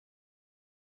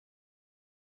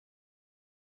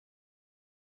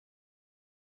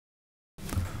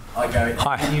Hi Gary.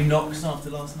 Hi. Any knocks after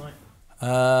last night?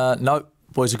 No,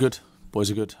 boys are good. Boys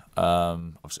are good.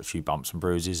 Obviously a few bumps and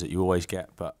bruises that you always get,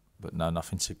 but no,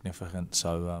 nothing significant.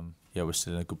 So yeah, we're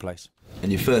still in a good place.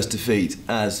 And your first defeat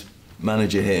as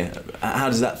manager here, how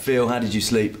does that feel? How did you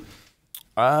sleep?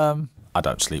 I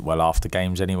don't sleep well after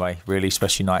games anyway, really,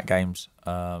 especially night games.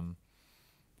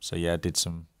 So yeah, did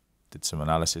some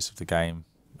analysis of the game,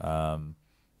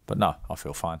 but no, I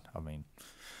feel fine. I mean,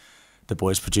 the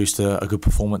boys produced a good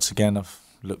performance again. I've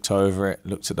looked over it,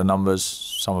 looked at the numbers,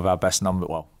 some of our best numbers,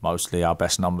 well, mostly our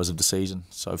best numbers of the season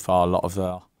so far. A lot of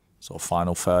the sort of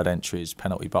final third entries,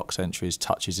 penalty box entries,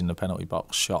 touches in the penalty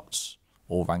box, shots,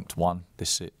 all ranked 1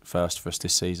 first for us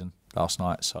this season last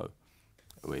night. So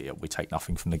we take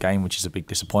nothing from the game, which is a big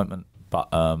disappointment. But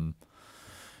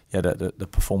yeah, the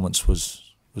performance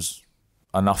was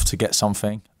enough to get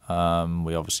something.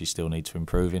 We obviously still need to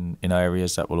improve in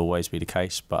areas. That will always be the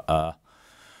case, but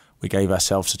we gave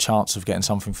ourselves a chance of getting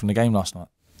something from the game last night.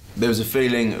 There was a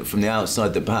feeling from the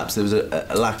outside that perhaps there was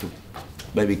a lack of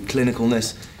maybe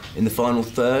clinicalness in the final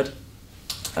third.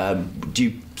 Do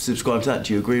you subscribe to that?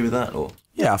 Do you agree with that? Or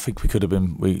yeah, I think we could have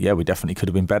been. We definitely could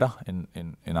have been better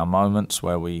in our moments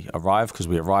where we arrived, because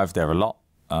we arrived there a lot,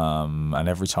 and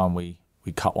every time we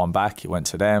cut one back, it went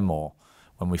to them, or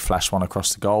when we flashed one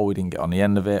across the goal, we didn't get on the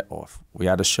end of it, or if we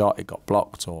had a shot, it got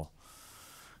blocked, or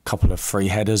a couple of free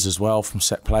headers as well from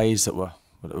set plays that were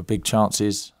big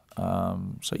chances.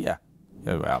 So yeah,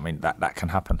 I mean that can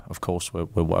happen. Of course, we're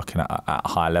working at a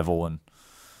high level, and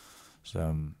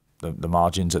the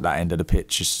margins at that end of the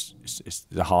pitch is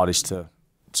the hardest to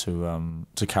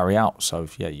carry out. So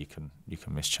yeah, you can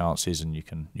miss chances, and you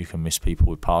can miss people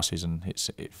with passes, and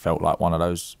it felt like one of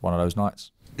those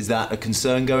nights. Is that a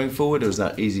concern going forward, or is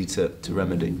that easy to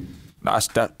remedy? No, it's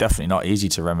definitely not easy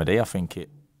to remedy. I think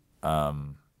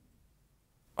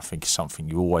it's something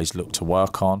you always look to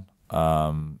work on.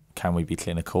 Can we be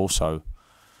clinical? So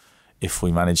if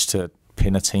we manage to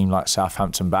pin a team like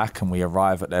Southampton back, and we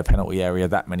arrive at their penalty area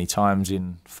that many times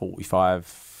in 45,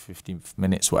 50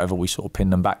 minutes, whatever we sort of pin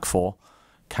them back for,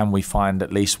 can we find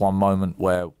at least one moment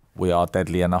where we are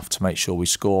deadly enough to make sure we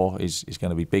score is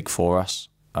going to be big for us.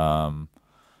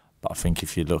 But I think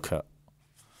if you look at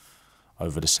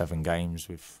over the 7 games,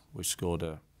 we've scored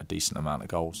a decent amount of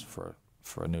goals for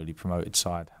a newly promoted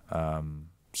side.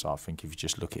 So I think if you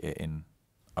just look at it in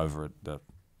over the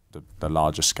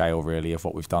larger scale, really, of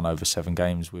what we've done over 7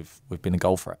 games, we've been a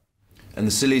goal threat. And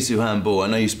the Salisu handball, I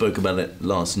know you spoke about it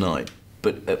last night,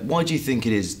 but why do you think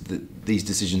it is that these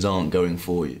decisions aren't going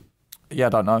for you? Yeah, I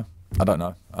don't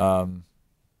know.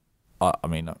 I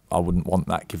mean, I wouldn't want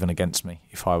that given against me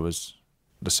if I was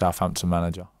the Southampton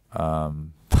manager.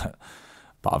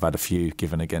 But I've had a few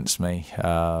given against me.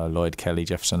 Lloyd Kelly,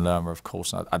 Jefferson Lerma, of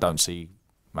course. I don't see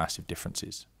massive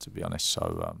differences, to be honest.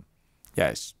 So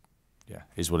yeah,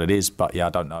 is what it is. But yeah, I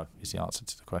don't know is the answer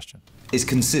to the question. Is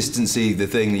consistency the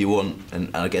thing that you want, and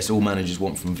I guess all managers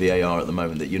want from VAR at the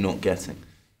moment, that you're not getting?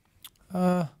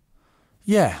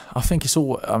 Yeah, I think it's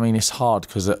all. I mean, it's hard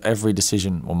because every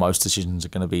decision, or most decisions, are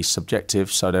going to be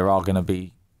subjective. So there are going to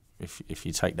be, if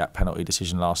you take that penalty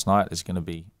decision last night, there's going to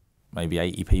be maybe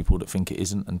 80 people that think it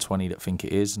isn't, and 20 that think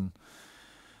it is. And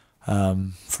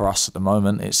for us at the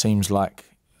moment, it seems like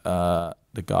the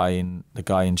guy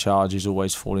in charge is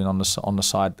always falling on the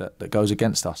side that goes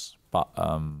against us. But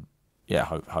yeah,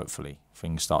 hopefully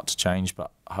things start to change.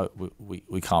 But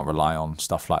we can't rely on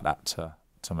stuff like that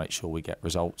to make sure we get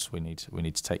results. We need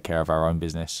to take care of our own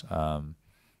business.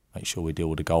 Make sure we deal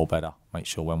with the goal better. Make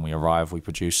sure when we arrive we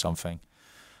produce something.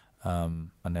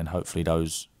 And then hopefully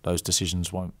those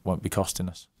decisions won't be costing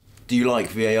us. Do you like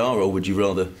VAR, or would you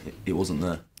rather it wasn't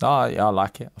there? I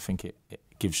like it. I think it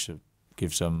gives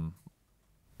them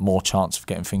more chance of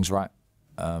getting things right.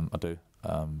 I do.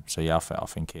 So yeah, I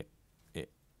think it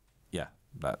yeah.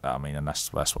 I mean, and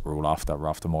that's what we're all after. We're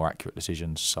after more accurate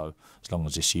decisions. So as long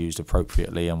as it's used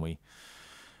appropriately, and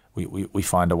we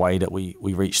find a way that we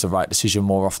reach the right decision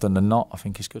more often than not, I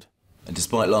think it's good. And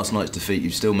despite last night's defeat,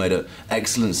 you've still made an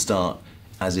excellent start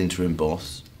as interim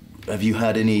boss. Have you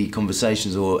had any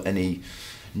conversations or any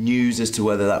news as to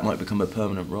whether that might become a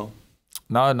permanent role?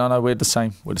 No, we're the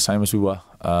same. We're the same as we were.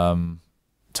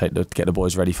 Get the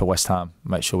boys ready for West Ham.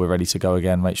 Make sure we're ready to go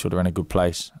again. Make sure they're in a good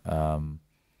place.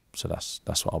 So that's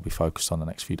what I'll be focused on the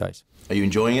next few days. Are you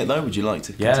enjoying it though? Would you like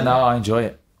to continue? Yeah, no, I enjoy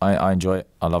it. I enjoy it.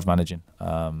 I love managing.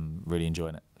 Really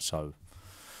enjoying it. So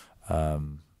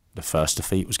the first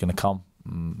defeat was going to come,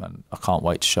 and I can't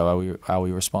wait to show how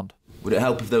we respond. Would it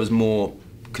help if there was more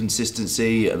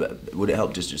consistency? Would it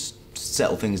help just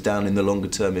settle things down in the longer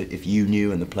term if you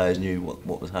knew and the players knew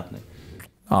what was happening?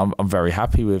 I'm very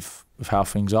happy with how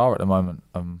things are at the moment.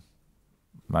 I'm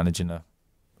managing a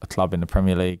club in the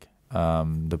Premier League.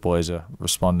 The boys are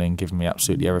responding, giving me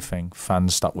absolutely everything.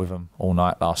 Fans stuck with them all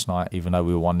night last night, even though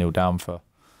we were 1-0 down for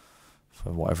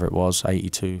whatever it was,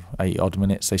 80 odd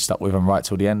minutes. They stuck with them right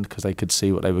till the end because they could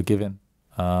see what they were giving.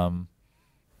 And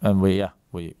we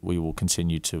will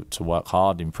continue to work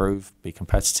hard, improve, be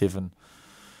competitive, and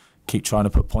keep trying to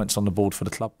put points on the board for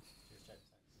the club.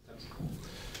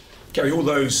 Gary, all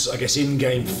those, I guess,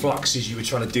 in-game fluxes you were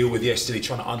trying to deal with yesterday,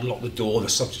 trying to unlock the door, the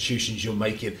substitutions you're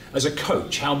making. As a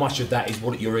coach, how much of that is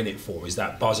what you're in it for? Is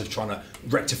that buzz of trying to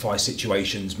rectify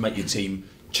situations, make your team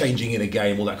changing in a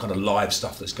game, all that kind of live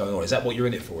stuff that's going on? Is that what you're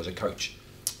in it for as a coach?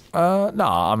 No,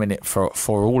 I'm in it for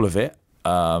all of it.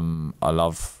 I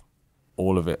love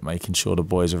all of it, making sure the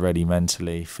boys are ready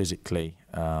mentally, physically,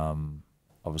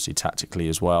 obviously tactically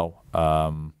as well.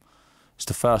 It's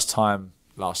the first time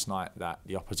last night that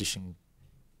the opposition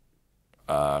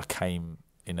came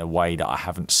in a way that I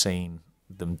haven't seen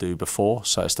them do before.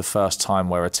 So it's the first time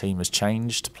where a team has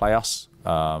changed to play us.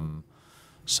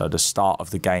 So the start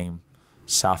of the game,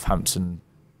 Southampton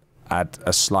had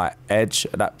a slight edge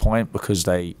at that point because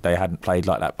they hadn't played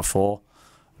like that before.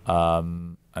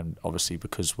 And obviously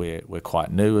because we're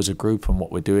quite new as a group and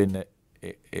what we're doing,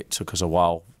 it took us a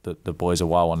while, the boys a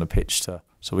while on the pitch so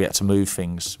we had to move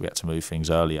things. We had to move things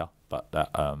earlier. But that,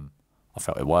 I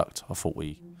felt it worked. I thought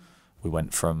we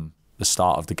went from the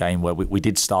start of the game where we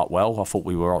did start well. I thought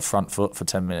we were on front foot for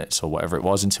 10 minutes or whatever it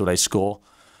was until they score.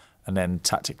 And then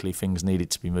tactically things needed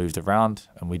to be moved around,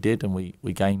 and we did, and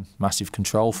we gained massive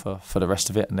control for the rest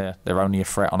of it, and they're only a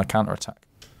threat on a counter-attack.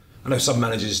 I know some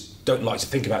managers don't like to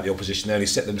think about the opposition, they only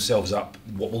set themselves up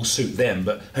what will suit them,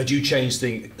 but had you changed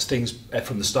things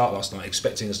from the start last night,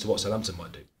 expecting as to what Southampton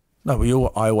might do?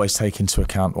 No, I always take into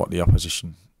account what the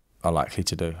opposition are likely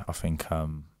to do. I think,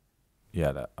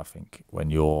 I think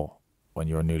when you're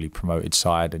a newly promoted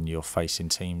side and you're facing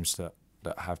teams that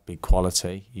have big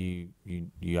quality, you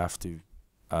have to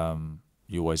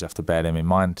you always have to bear them in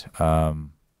mind.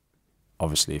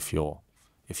 Obviously, if you're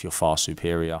far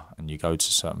superior and you go to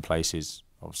certain places,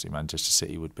 obviously Manchester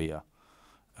City would be a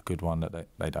good one that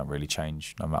they don't really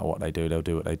change. No matter what they do, they'll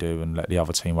do what they do and let the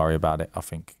other team worry about it. I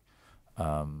think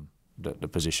the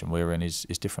position we're in is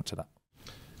different to that.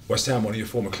 West Ham, one of your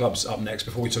former clubs, up next.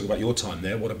 Before we talk about your time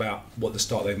there, what about the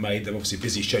start they've made? They're obviously a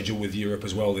busy schedule with Europe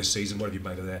as well this season. What have you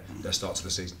made of their start to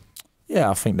the season? Yeah,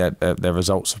 I think that their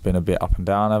results have been a bit up and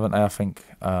down, haven't they? I think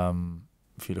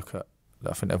if you look at,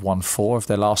 I think they've won 4 of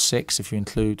their last 6 if you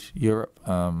include Europe,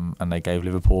 and they gave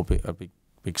Liverpool a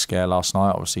big scare last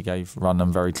night. Obviously, run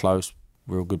them very close,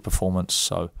 real good performance.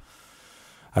 So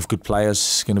have good players.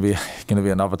 It's going to be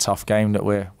another tough game that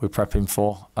we're prepping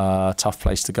for. Tough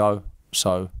place to go.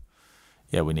 So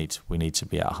yeah, we need to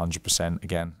be at 100%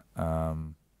 again.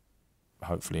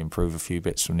 Hopefully improve a few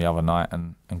bits from the other night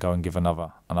and go and give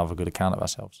another good account of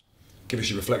ourselves. Give us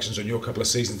your reflections on your couple of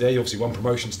seasons there. You obviously won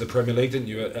promotion to the Premier League, didn't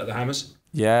you, at the Hammers?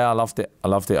 Yeah, I loved it.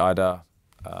 I'd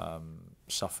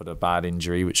suffered a bad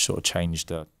injury which sort of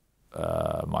changed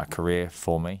my career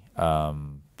for me,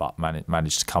 but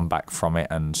managed to come back from it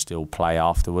and still play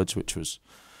afterwards, which was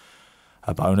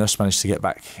a bonus. Managed to get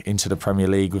back into the Premier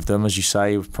League with them, as you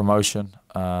say, with promotion.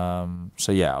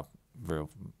 So yeah,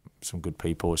 some good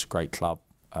people. It's a great club.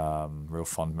 Real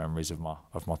fond memories of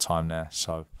my time there.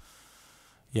 So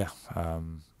yeah,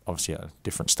 obviously at a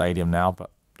different stadium now,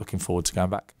 but looking forward to going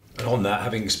back. And on that,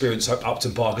 having experienced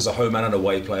Upton Park as a home and an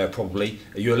away player, probably,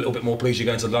 are you a little bit more pleased you're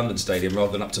going to the London Stadium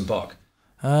rather than Upton Park?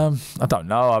 I don't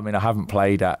know. I mean, I haven't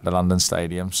played at the London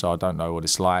Stadium, so I don't know what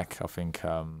it's like. I think.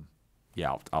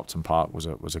 Yeah, Upton Park was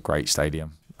a great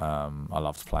stadium. I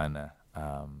loved playing there.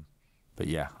 But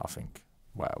yeah, I think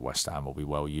West Ham will be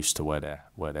well used to where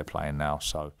they're playing now.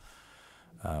 So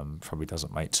probably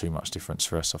doesn't make too much difference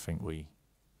for us. I think we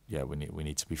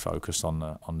need to be focused on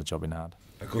the job in hand.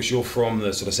 Of course, you're from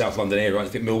the sort of South London area, right? I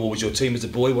think Millwall was your team as a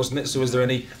boy, wasn't it? So was there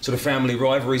any sort of family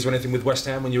rivalries or anything with West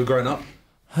Ham when you were growing up?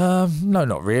 No,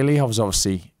 not really. I was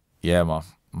obviously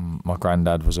my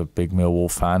granddad was a big Millwall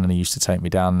fan, and he used to take me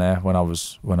down there when I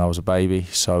was a baby.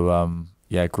 So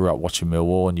I grew up watching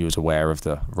Millwall, and you was aware of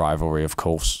the rivalry, of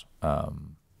course.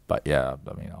 But yeah,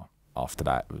 I mean, after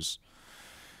that it was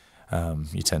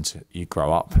you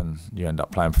grow up and you end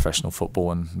up playing professional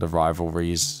football, and the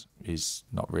rivalry is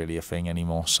not really a thing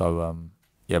anymore. So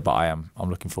but I'm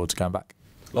looking forward to going back.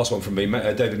 Last one from me.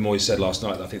 David Moyes said last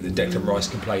night that I think that Declan Rice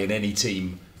can play in any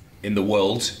team in the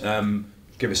world.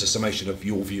 Give us a summation of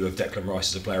your view of Declan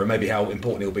Rice as a player and maybe how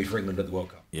important he'll be for England at the World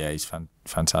Cup. Yeah, he's a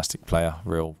fantastic player,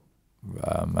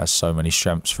 has so many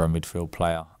strengths for a midfield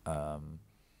player.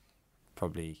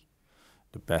 Probably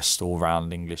the best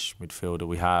all-round English midfielder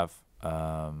we have.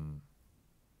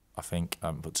 I think I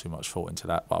haven't put too much thought into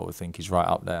that, but I would think he's right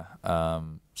up there.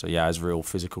 So yeah, has real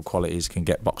physical qualities, can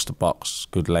get box to box,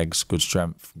 good legs, good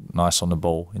strength, nice on the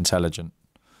ball, intelligent.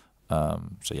 So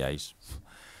yeah, he's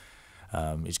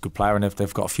a good player, and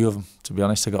they've got a few of them. To be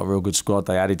honest, they've got a real good squad.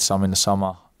 They added some in the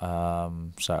summer,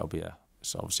 so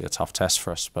it's obviously a tough test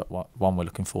for us, but one we're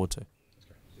looking forward to.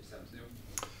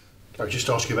 Can I just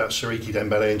ask you about Siriki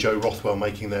Dembele and Joe Rothwell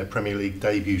making their Premier League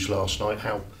debuts last night?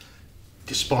 How,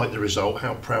 despite the result,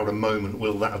 how proud a moment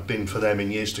will that have been for them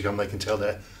in years to come? They can tell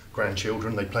their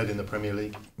grandchildren they played in the Premier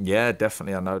League. Yeah,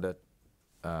 definitely. I know that.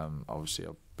 Obviously,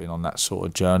 I've been on that sort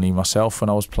of journey myself when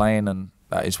I was playing, and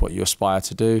that is what you aspire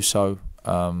to do. So,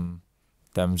 Dems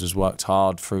has worked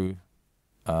hard through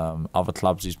other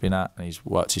clubs he's been at, and he's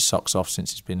worked his socks off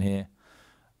since he's been here.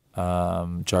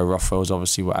 Joe Rothwell's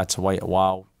obviously had to wait a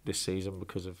while this season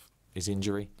because of his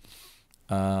injury.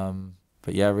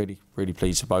 But yeah, really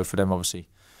pleased for both of them. Obviously,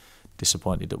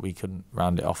 disappointed that we couldn't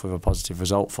round it off with a positive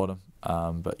result for them.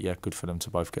 But yeah, good for them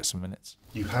to both get some minutes.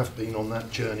 You have been on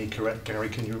that journey, correct, Gary?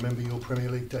 Can you remember your Premier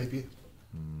League debut?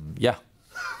 Yeah,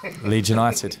 Leeds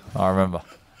United, I remember.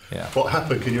 Yeah. What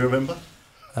happened, can you remember?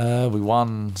 We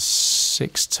won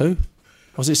 6-2.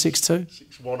 Was it 6-2?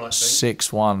 6-1, I think.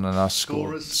 6-1, and I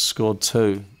scored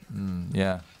 2.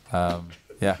 Yeah.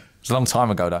 Yeah. It was a long time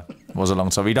ago, though. It was a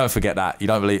long time. You don't forget that. You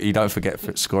don't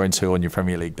forget scoring 2 on your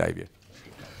Premier League debut.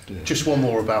 Just one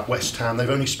more about West Ham. They've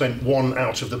only spent 1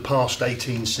 out of the past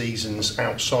 18 seasons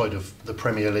outside of the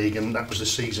Premier League, and that was the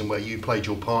season where you played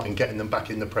your part in getting them back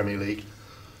in the Premier League.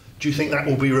 Do you think that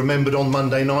will be remembered on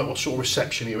Monday night? What sort of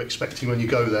reception are you expecting when you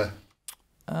go there?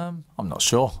 I'm not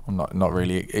sure. I'm not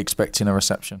really expecting a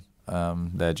reception.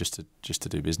 They're just to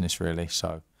do business, really.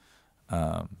 So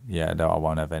yeah, no, I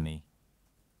won't have any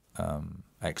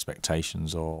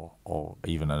expectations or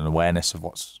even an awareness of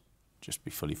what's. Just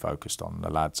be fully focused on the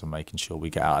lads and making sure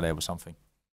we get out of there with something.